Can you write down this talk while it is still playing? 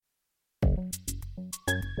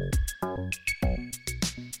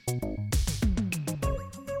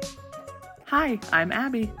Hi, I'm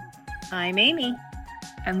Abby, I'm Amy,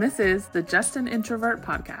 and this is the Just an Introvert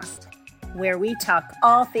podcast. where we talk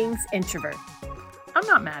all things introvert. I'm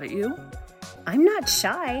not mad at you. I'm not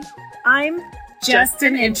shy. I'm just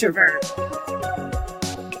an introvert.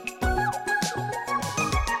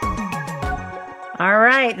 All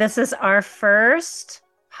right, this is our first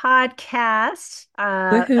podcast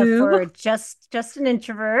Woohoo. for just an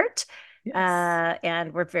introvert. Yes.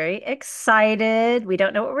 And we're very excited. We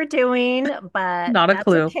don't know what we're doing, but Not a that's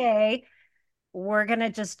clue. okay. We're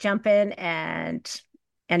gonna just jump in and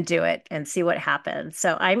do it and see what happens.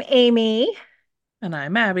 So I'm Amy, And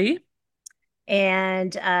I'm Abby.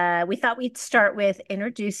 and we thought we'd start with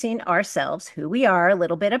introducing ourselves, who we are, a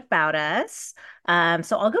little bit about us.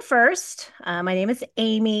 So I'll go first. My name is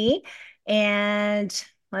Amy, and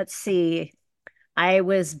let's see. I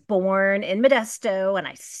was born in Modesto and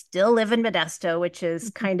I still live in Modesto, which is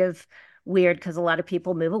kind of weird because a lot of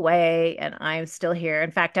people move away and I'm still here.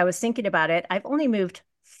 In fact, I was thinking about it. I've only moved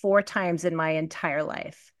 4 times in my entire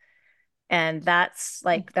life. And that's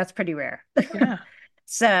pretty rare. Yeah.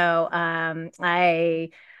 So I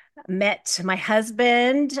met my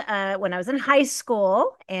husband when I was in high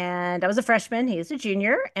school, and I was a freshman. He was a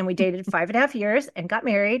junior, and we dated 5.5 years and got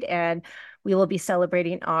married. And we will be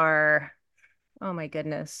celebrating our, oh my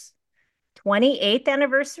goodness, 28th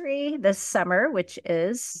anniversary this summer, which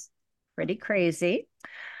is pretty crazy.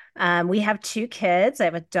 We have 2 kids. I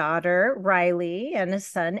have a daughter, Riley, and a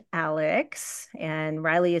son, Alex. And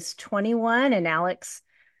Riley is 21, and Alex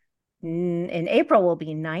in April will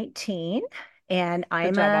be 19. And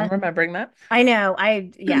Good job on remembering that. I know,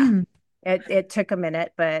 it took a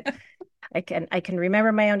minute, but I can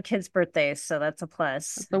remember my own kids' birthdays, so that's a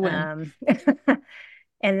plus. That's a win.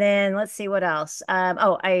 And then let's see what else.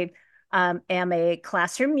 I am a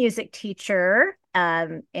classroom music teacher,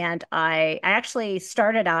 and I actually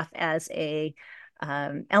started off as a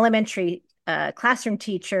elementary classroom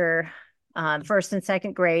teacher, first and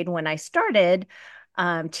second grade when I started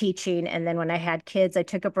teaching, and then when I had kids, I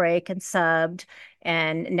took a break and subbed,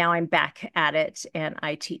 and now I'm back at it, and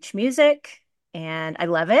I teach music, and I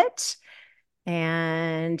love it.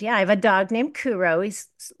 And yeah, I have a dog named Kuro. He's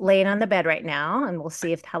laying on the bed right now, and we'll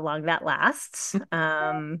see if how long that lasts.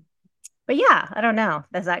 But yeah, I don't know.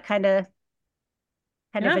 Is that kind of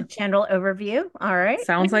a Yeah. general overview? All right.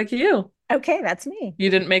 Sounds like you. Okay, that's me. You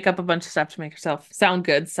didn't make up a bunch of stuff to make yourself sound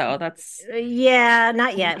good, so that's Yeah,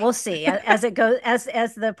 not yet. We'll see. As it goes, as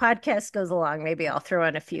the podcast goes along, maybe I'll throw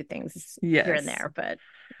in a few things here and yes. there. But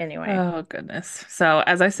anyway, Oh, goodness. So,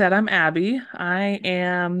 as I said, I'm Abby.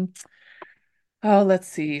 Let's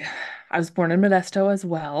see. I was born in Modesto as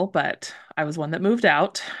well, but I was one that moved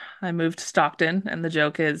out. I moved to Stockton, and the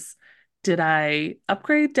joke is, did I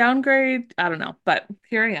upgrade, downgrade? I don't know, but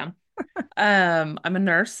here I am. I'm a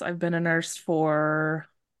nurse. I've been a nurse for,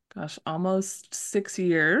 gosh, almost 6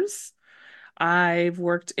 years. I've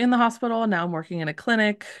worked in the hospital. Now I'm working in a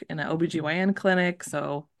clinic, in an OBGYN clinic.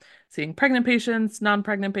 So seeing pregnant patients,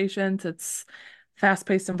 non-pregnant patients. It's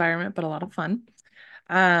fast-paced environment, but a lot of fun.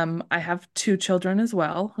 I have 2 children as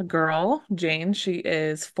well. A girl, Jane, she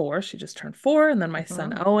is 4. She just turned 4. And then my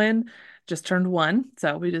son, mhm. Owen, just turned 1.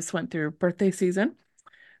 So we just went through birthday season.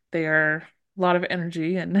 They are a lot of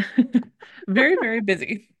energy and very, very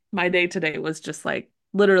busy. My day today was just like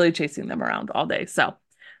literally chasing them around all day. So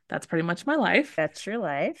that's pretty much my life. That's your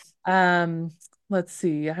life. Um, let's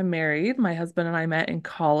see. I'm married. My husband and I met in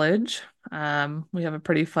college. We have a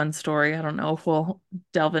pretty fun story. I don't know if we'll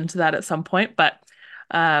delve into that at some point, but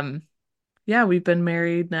um, yeah, we've been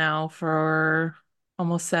married now for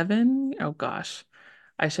almost 7. Oh gosh,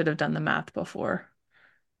 I should have done the math before.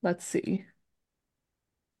 Let's see.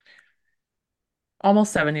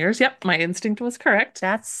 Almost 7 years. Yep, my instinct was correct.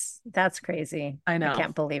 That's crazy. I I know.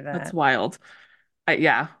 can't believe That's that. wild.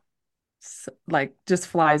 Yeah, like just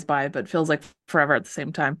flies by, but feels like forever at the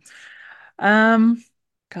same time. Um,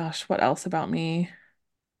 Gosh, what else about me?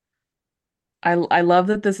 I love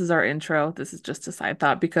that this is our intro. This is just a side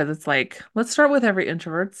thought because it's like, let's start with every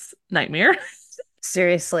introvert's nightmare,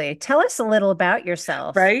 Seriously, tell us a little about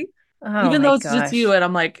yourself. right? Oh Even my though it's just you, gosh. and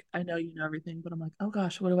I'm like, I know you know everything, but I'm like, oh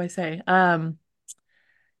gosh, what do I say? Yeah,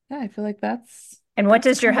 I feel like And what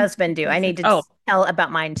that's does your kind of husband do? I need basic. to Oh, tell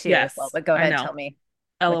about mine too as well, yes, but go I ahead, know. tell me.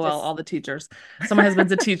 What LOL, does all the teachers. So my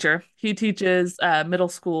husband's a teacher. He teaches middle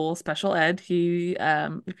school special ed. If you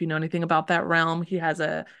know anything about that realm, he has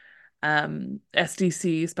a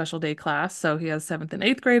SDC special day class. So he has seventh and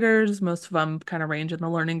eighth graders. Most of them kind of range in the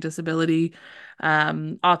learning disability,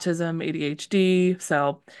 autism, ADHD.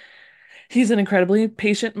 So He's an incredibly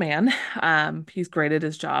patient man. He's great at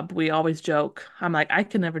his job. We always joke. I'm like, I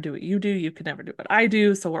can never do what you do. You can never do what I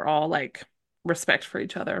do. So we're all like respect for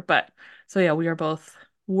each other. But so yeah, we are both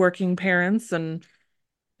working parents and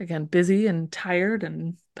again, busy and tired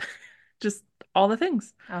and just all the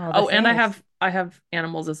things. All the Oh, and things. I have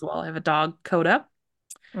animals as well. I have a dog, Coda.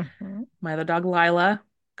 Hmm. My other dog, Lila.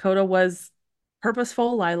 Coda was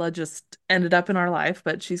purposeful. Lila just ended up in our life,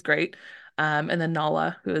 but she's great. And then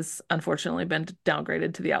Nala, who has unfortunately been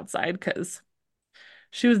downgraded to the outside because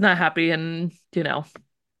she was not happy and,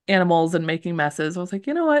 animals and making messes. I was like,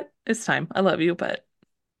 you know what? It's time. I love you, but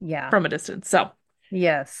Yeah. from a distance. So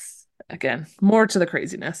Yes. again, more to the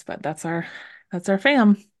craziness, but that's our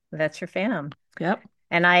fam. That's your fam. Yep.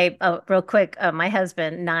 And real quick, my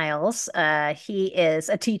husband, Niles, he is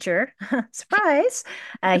a teacher. Surprise.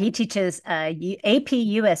 He teaches AP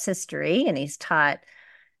US history, and he's taught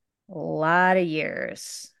a lot of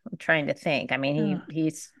years. I'm trying to think. I mean, Yeah,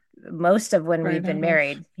 he's most of when we've right been out of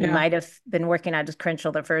married. He yeah. might have been working out his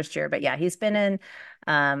credential the first year, but yeah, he's been in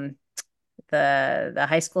um, the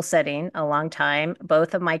high school setting a long time.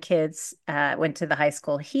 Both of my kids went to the high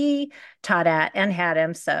school he taught at and had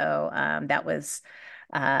him, so that was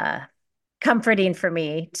uh, comforting for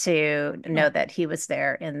me to know Oh, that he was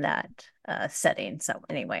there in that setting. So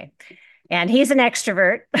anyway, and he's an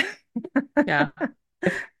extrovert. yeah.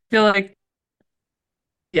 I feel like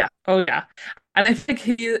yeah. Oh yeah. And I think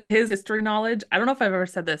his history knowledge, I don't know if I've ever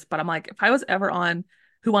said this, but I'm like, if I was ever on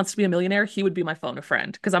Who Wants to Be a Millionaire, he would be my phone a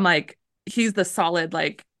friend. Because I'm like, he's the solid,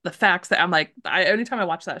 like the facts that I'm like, anytime I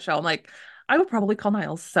watch that show, I'm like, I would probably call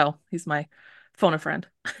Niles. So he's my phone a friend.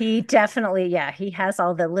 He definitely, yeah, he has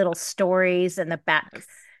all the little stories and the Yes.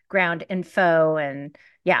 background info, and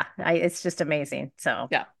yeah, it's just amazing. So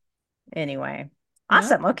Yeah. anyway, Yep.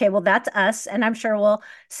 awesome. Okay, well, that's us, and I'm sure we'll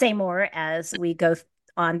say more as we go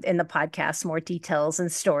on in the podcast, more details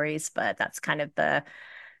and stories. But that's kind of the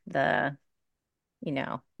you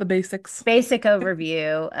know The basics. basic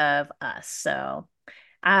overview of us. So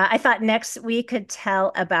I thought next we could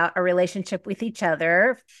tell about our relationship with each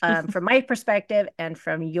other from my perspective and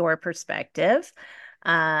from your perspective.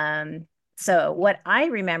 Um, so what I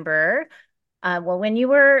remember, when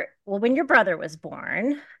your brother was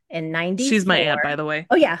born in She's my aunt, 94. by the way.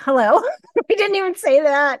 Oh yeah, hello. We didn't even say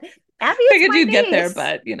that. Abby is Figured my you'd get there, niece.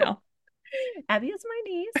 but Abby is my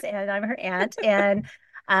niece, and I'm her aunt. And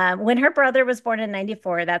when her brother was born in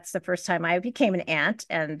 94, that's the first time I became an aunt.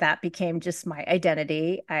 And that became just my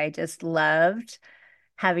identity. I just loved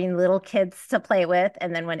having little kids to play with.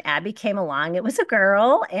 And then when Abby came along, it was a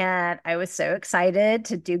girl. And I was so excited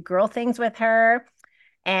to do girl things with her.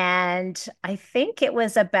 And I think it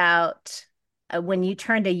was about when you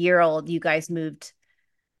turned a year old, you guys moved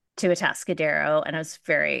to Atascadero. And I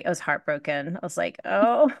was heartbroken. I was like,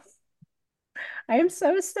 oh, I am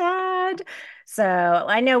so sad. So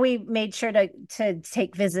I know we made sure to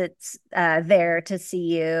take visits there to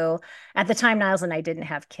see you. At the time, Niles and I didn't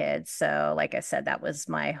have kids. So, like I said, that was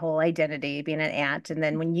my whole identity, being an aunt. And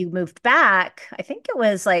then when you moved back, I think it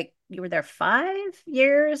was like you were there 5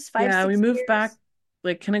 years, five, yeah, we six moved back years.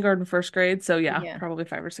 like kindergarten, first grade. So yeah, Yeah. probably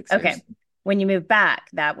 5 or 6 years. Okay. When you moved back,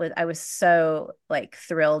 I was so like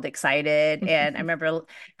thrilled, excited. And I remember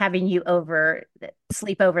having you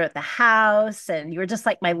sleep over at the house, and you were just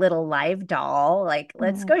like my little live doll. Like,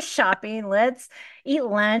 let's Oh, go shopping, let's eat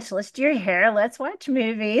lunch, let's do your hair, let's watch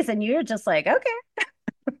movies. And you were just like,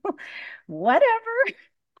 okay, whatever.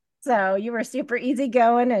 So you were super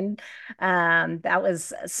easygoing, and that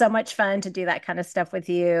was so much fun to do that kind of stuff with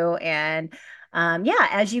you. And yeah,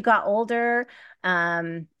 as you got older,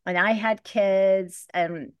 and I had kids,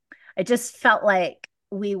 and I just felt like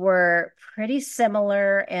we were pretty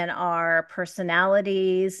similar in our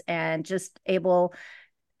personalities and just able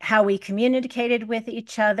how we communicated with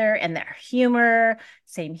each other and their humor,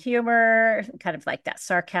 same humor, kind of like that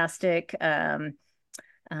sarcastic um,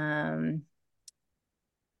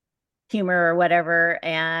 humor or whatever.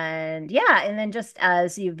 And yeah, and then just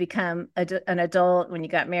as you've become an adult, when you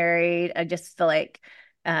got married, I just feel like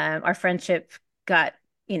our friendship got,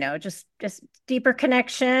 just deeper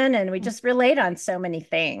connection, and we just relate on so many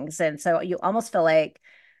things. And so you almost feel like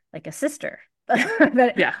a sister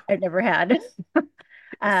that yeah. I've never had.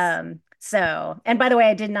 Yes. So, and by the way,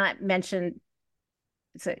 I did not mention,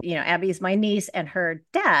 so, Abby's my niece, and her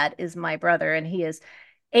dad is my brother, and he is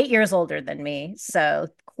 8 years older than me. So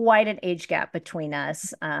quite an age gap between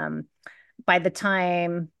us. By the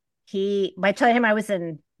time by the time I was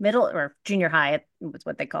in middle or junior high, was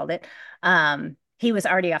what they called it. He was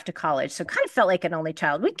already off to college. So kind of felt like an only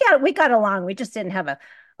child. We got along. We just didn't have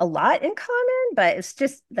a lot in common, but it's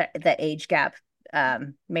just the age gap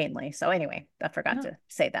mainly. So anyway, I forgot Yeah. to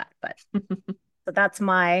say that, but so that's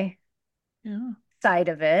my Yeah. side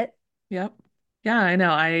of it. Yep. Yeah, I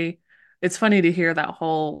know. It's funny to hear that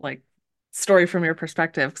whole like story from your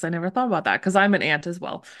perspective because I never thought about that because I'm an aunt as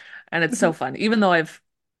well. And it's so fun. Even though I've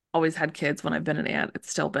always had kids when I've been an aunt, it's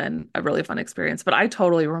still been a really fun experience. But I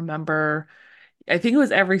totally remember, I think it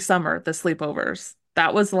was every summer, the sleepovers.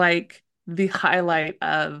 That was like the highlight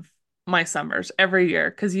of my summers every year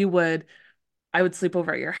because I would sleep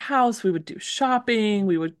over at your house. We would do shopping.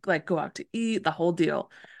 We would like go out to eat, the whole deal.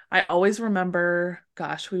 I always remember,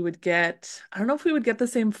 gosh, I don't know if we would get the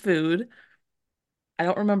same food. I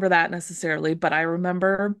don't remember that necessarily, but I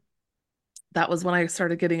remember that was when I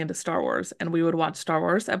started getting into Star Wars and we would watch Star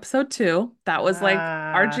Wars Episode 2. That was like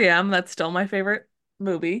our Ah, jam. That's still my favorite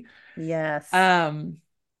movie yes. um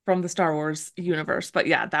from the Star Wars universe. But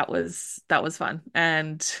yeah, that was fun.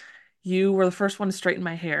 And you were the first one to straighten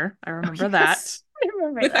my hair. I Oh, remember that yes. I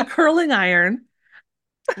remember with a that. curling iron.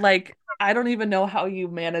 Like, I don't even know how you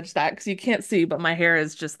manage that because you can't see, but my hair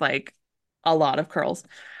is just like a lot of curls.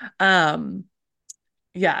 Um,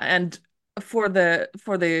 yeah, and for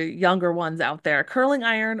the younger ones out there, curling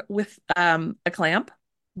iron with a clamp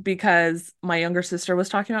because my younger sister was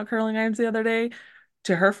talking about curling irons the other day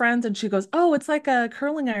to her friends and she goes, "Oh, it's like a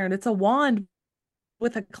curling iron. It's a wand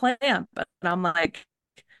with a clamp." And I'm like,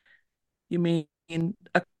 "You mean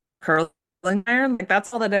a curling iron? Like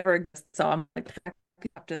that's all that ever exists." So I'm like, you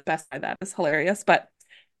have to specify that. It's hilarious. But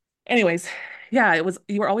anyways, yeah,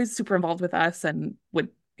 you were always super involved with us and would,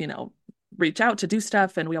 you know, reach out to do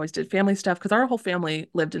stuff. And we always did family stuff because our whole family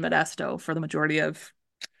lived in Modesto for the majority of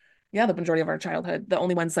our childhood. The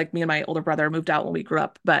only ones like me and my older brother moved out when we grew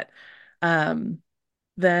up. But um,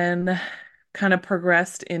 then kind of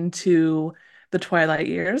progressed into the twilight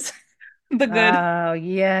years, the good. Oh,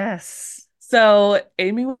 yes. So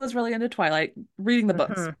Amy was really into Twilight, reading the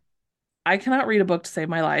books. Hmm. I cannot read a book to save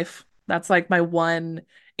my life. That's like my one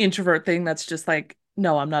introvert thing that's just like,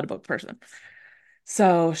 no, I'm not a book person.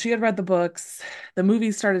 So she had read the books, the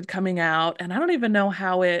movies started coming out, and I don't even know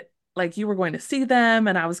how like you were going to see them.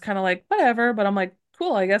 And I was kind of like, whatever, but I'm like,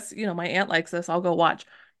 cool, I guess, my aunt likes this. I'll go watch.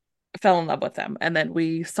 Fell in love with them. And then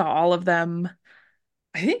we saw all of them.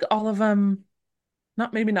 I think all of them,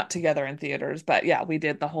 maybe not together in theaters, but yeah, we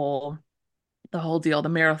did the whole deal, the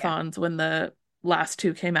Yeah. marathons when the last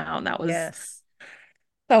two came out, and that was Yes.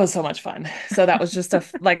 That was so much fun. So that was just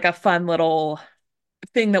like a fun little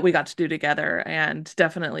thing that we got to do together and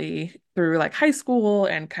definitely through like high school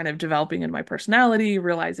and kind of developing in my personality,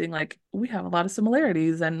 realizing like we have a lot of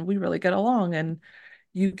similarities and we really get along and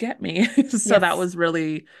you get me. So that Yes. was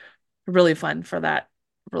really, really fun for that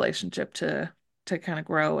relationship to kind of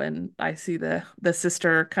grow. And I see the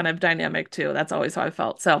sister kind of dynamic too. That's always how I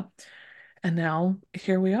felt. So, and now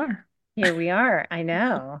here we are. Here we are. I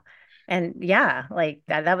know. And yeah, like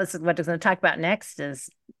that was what I was going to talk about next is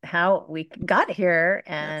how we got here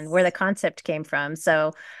and where the Yes. concept came from.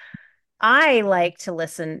 So I like to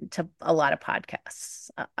listen to a lot of podcasts.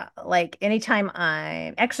 Like anytime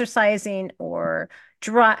I'm exercising or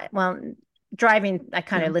driving, I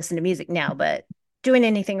kind Yeah. of listen to music now, but doing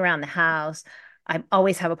anything around the house, I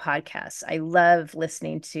always have a podcast. I love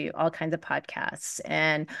listening to all kinds of podcasts,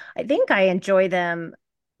 and I think I enjoy them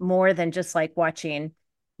more than just like watching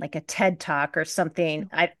like a TED Talk or something.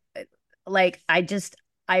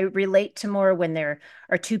 I relate to more when there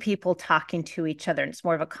are two people talking to each other and it's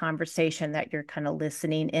more of a conversation that you're kind of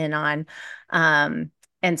listening in on.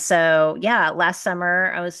 And so, yeah, last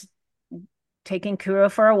summer I was taking Kuro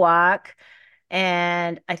for a walk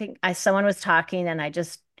and I think someone was talking and I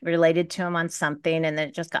just related to him on something. And then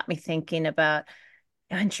it just got me thinking about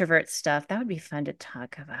introvert stuff. That would be fun to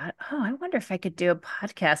talk about. Oh, I wonder if I could do a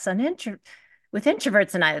podcast on with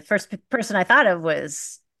introverts. And the first person I thought of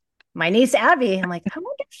was my niece Abby. I'm like, I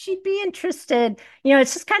wonder if she'd be interested.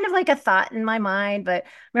 It's just kind of like a thought in my mind. But I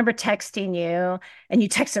remember texting you and you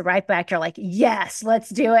texted right back. You're like, yes, let's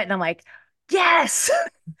do it. And I'm like, yes.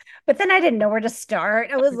 But then I didn't know where to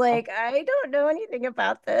start. I was like, I don't know anything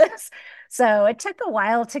about this. So it took a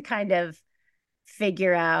while to kind of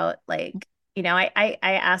figure out like, I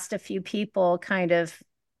asked a few people kind of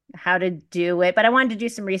how to do it, but I wanted to do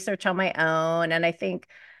some research on my own. And I think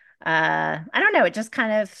I don't know, it just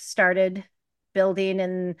kind of started building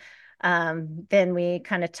and then we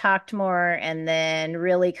kind of talked more and then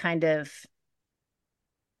really kind of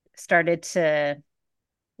started to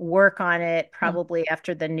work on it Yeah. probably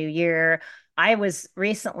after the new year. I was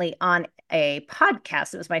recently on a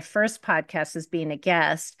podcast. It was my first podcast as being a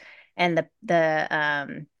guest, and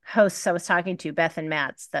the hosts I was talking to, Beth and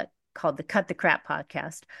Matt's, that called the Cut the Crap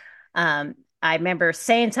podcast. I remember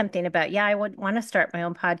saying something about, yeah, I would want to start my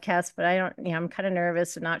own podcast, but I don't, I'm kind of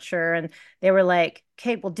nervous and not sure. And they were like,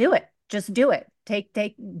 okay, well, do it. Just do it.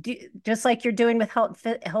 Just like you're doing with health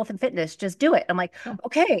and fitness, just do it. I'm like, Oh,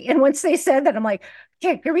 okay. And once they said that, I'm like,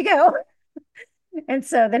 okay, here we go. And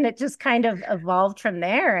so then it just kind of evolved from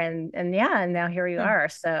there. And yeah, and now here you yeah. are.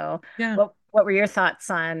 So Yeah. what were your thoughts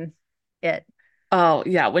on it? Oh,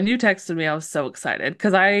 yeah. When you texted me, I was so excited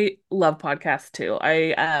because I love podcasts too.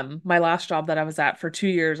 My last job that I was at for 2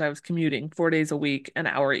 years, I was commuting 4 days a week, an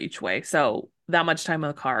hour each way. So that much time in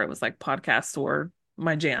the car, it was like podcasts were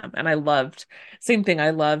my jam. And I loved, same thing. I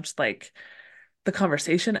loved like the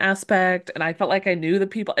conversation aspect, and I felt like I knew the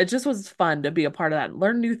people. It just was fun to be a part of that and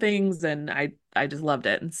learn new things. And I just loved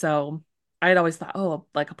it. And so I had always thought, oh,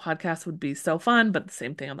 like a podcast would be so fun. But the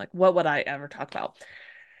same thing, I'm like, what would I ever talk about?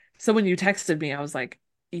 So when you texted me, I was like,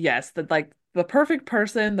 yes, that like the perfect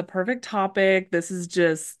person, the perfect topic. This is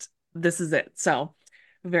it. So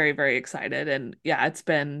very, very excited. And yeah, it's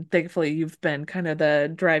been, thankfully, you've been kind of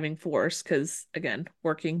the driving force because, again,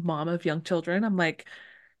 working mom of young children, I'm like,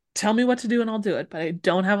 tell me what to do and I'll do it. But I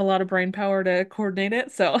don't have a lot of brain power to coordinate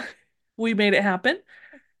it. So we made it happen.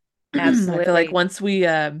 I feel like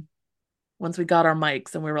Absolutely. once we got our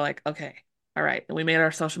mics and we were like, okay, all right, and we made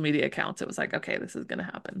our social media accounts, it was like, okay, this is gonna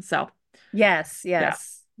happen. So Yes, yeah.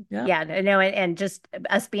 yes. Yeah. Yeah, no, and just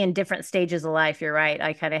us being different stages of life, you're right.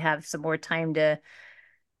 I kind of have some more time to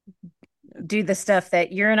do the stuff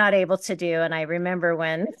that you're not able to do. And I remember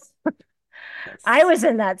when I Yes. was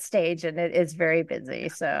in that stage and it is very busy.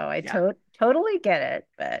 So I Yeah. totally get it.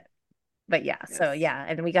 But yeah, so Yes. yeah,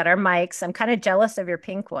 and we got our mics. I'm kind of jealous of your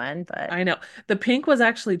pink one, but I know. The pink was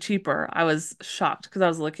actually cheaper. I was shocked because I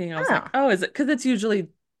was looking, I was like, oh, oh, is it? Because it's usually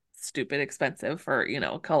stupid expensive for,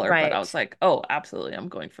 color, but I was right. like, oh, absolutely, I'm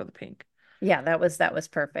going for the pink. Yeah, that was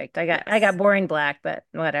perfect. I got Yes. boring black, but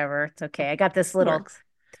whatever. It's okay. I got this It little works.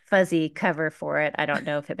 fuzzy cover for it. I don't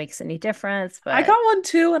know if it makes any difference, I but got one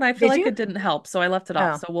too, and I feel did like you? it didn't help, so I left it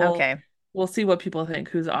off. Oh, So okay. we'll see what people think,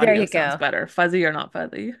 whose There audio you sounds go. better, fuzzy or not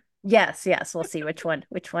fuzzy. Yes, yes. We'll see which one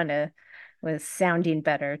was sounding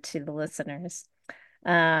better to the listeners.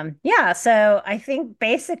 Yeah, so I think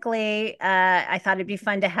basically I thought it'd be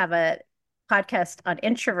fun to have a podcast on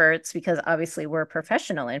introverts because obviously we're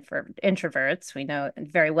professional introverts. We know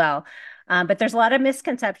it very well. But there's a lot of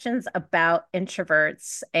misconceptions about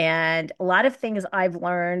introverts and a lot of things I've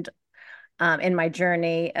learned in my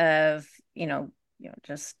journey of,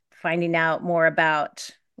 just finding out more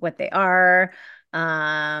about what they are.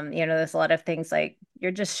 There's a lot of things like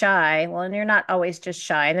you're just shy. Well, and you're not always just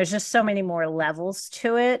shy. And there's just so many more levels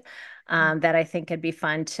to it that I think it'd be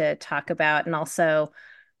fun to talk about. And also,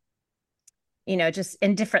 just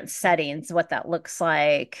in different settings, what that looks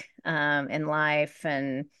like in life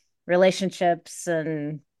and relationships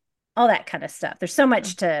and all that kind of stuff. There's so Yeah.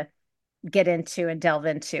 much to get into and delve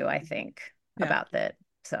into, I think, Yeah. about that.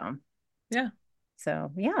 So, Yeah.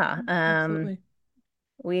 so yeah. Absolutely.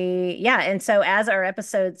 And so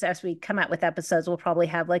as we come out with episodes, we'll probably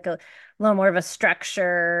have like a little more of a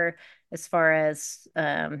structure as far as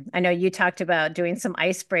I know you talked about doing some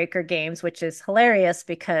icebreaker games, which is hilarious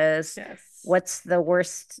because Yes. what's the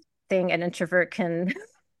worst thing an introvert can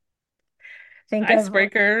think of? It's an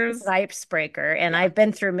Icebreakers. icebreaker. And Yeah. I've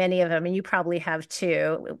been through many of them, and you probably have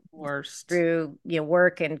too, Worst. through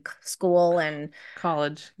work and school, and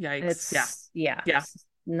College. Yikes. Yeah. Yeah. it's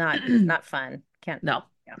not fun. Can't. No.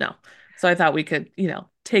 Yeah. No. So I thought we could,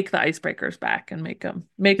 take the icebreakers back and make them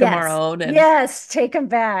our Yes. own and Yes. Take them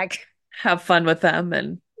back. have fun with them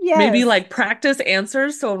and maybe Yes. like practice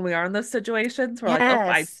answers. So when we are in those situations, we're like, oh,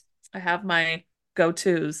 Yes. I have my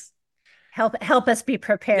go-tos. Help us be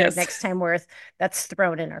prepared Yes. next time that's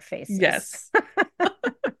thrown in our faces. Yes.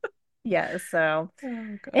 Yeah. So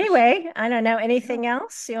Oh gosh. anyway, I don't know. Yeah. Anything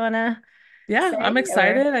else you want to Yeah, say I'm or?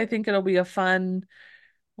 excited. I think it'll be a fun,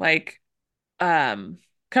 like, um,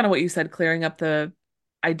 kind of what you said, clearing up the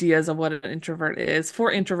ideas of what an introvert is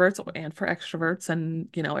for introverts and for extroverts and,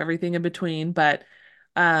 everything in between. But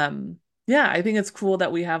yeah, I think it's cool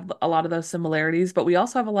that we have a lot of those similarities, but we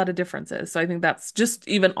also have a lot of differences. So I think that's just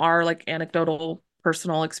even our like anecdotal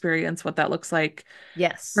personal experience, what that looks like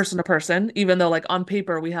Yes. person to person, even though like on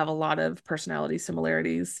paper we have a lot of personality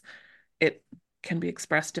similarities, it can be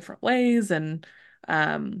expressed different ways. And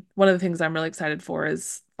one of the things I'm really excited for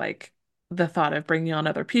is like the thought of bringing on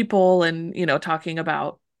other people and, talking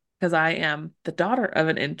about because I am the daughter of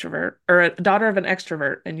an introvert or a daughter of an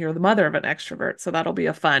extrovert, and you're the mother of an extrovert. So that'll be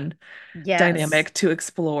a fun Yes. dynamic to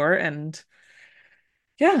explore. And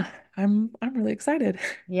yeah, I'm really excited.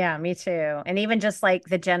 Yeah, me too. And even just like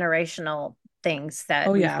the generational things that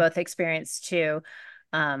Oh we've yeah. both experienced too.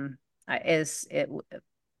 Um, is it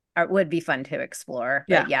would be fun to explore.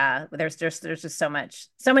 But Yeah. yeah, there's just so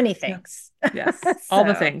many Yeah. things. Yes. All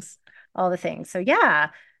the So things. all the things. So yeah,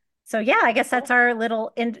 I guess that's Cool. our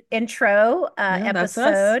little intro Yeah, that's us.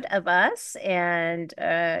 episode of us. And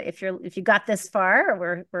if you got this far,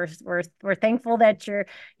 we're thankful that you're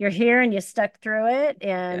here and you stuck through it.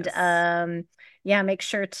 And Yes. yeah, make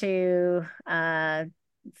sure to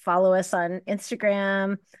follow us on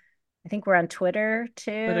Instagram. I think we're on Twitter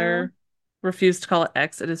too. Twitter. Refuse to call it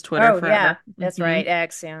X. It is Twitter Oh yeah, forever. that's right.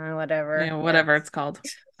 X, whatever. Yeah, Yeah. whatever it's called.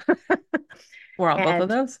 We're on both of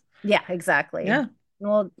And those. yeah, exactly. Yeah.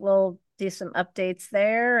 We'll do some updates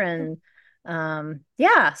there and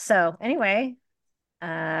yeah, so anyway,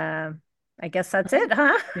 I guess that's it,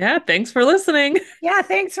 huh? Yeah. Thanks for listening. Yeah,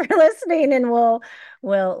 thanks for listening and we'll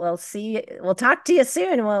talk to you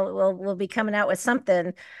soon. We'll be coming out with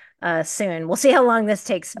something soon. We'll see how long this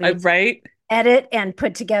takes me to Right. edit and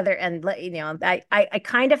put together and let you know. I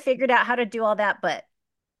kind of figured out how to do all that, but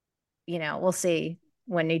we'll see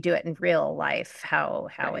when you do it in real life how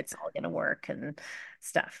Right. it's all going to work and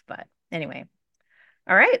stuff. But anyway,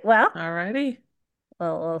 all right. Well, Alrighty.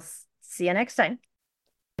 we'll see you next time.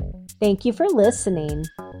 Thank you for listening.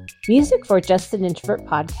 Music for Just an Introvert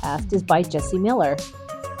podcast is by Jesse Miller.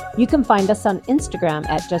 You can find us on Instagram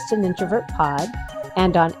at Just an Introvert Pod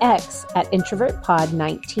and on X at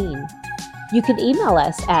IntrovertPod19. You can email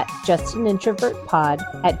us at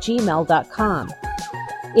justanintrovertpod@gmail.com.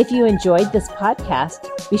 If you enjoyed this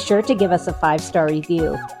podcast, be sure to give us a 5-star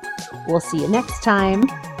review. We'll see you next time.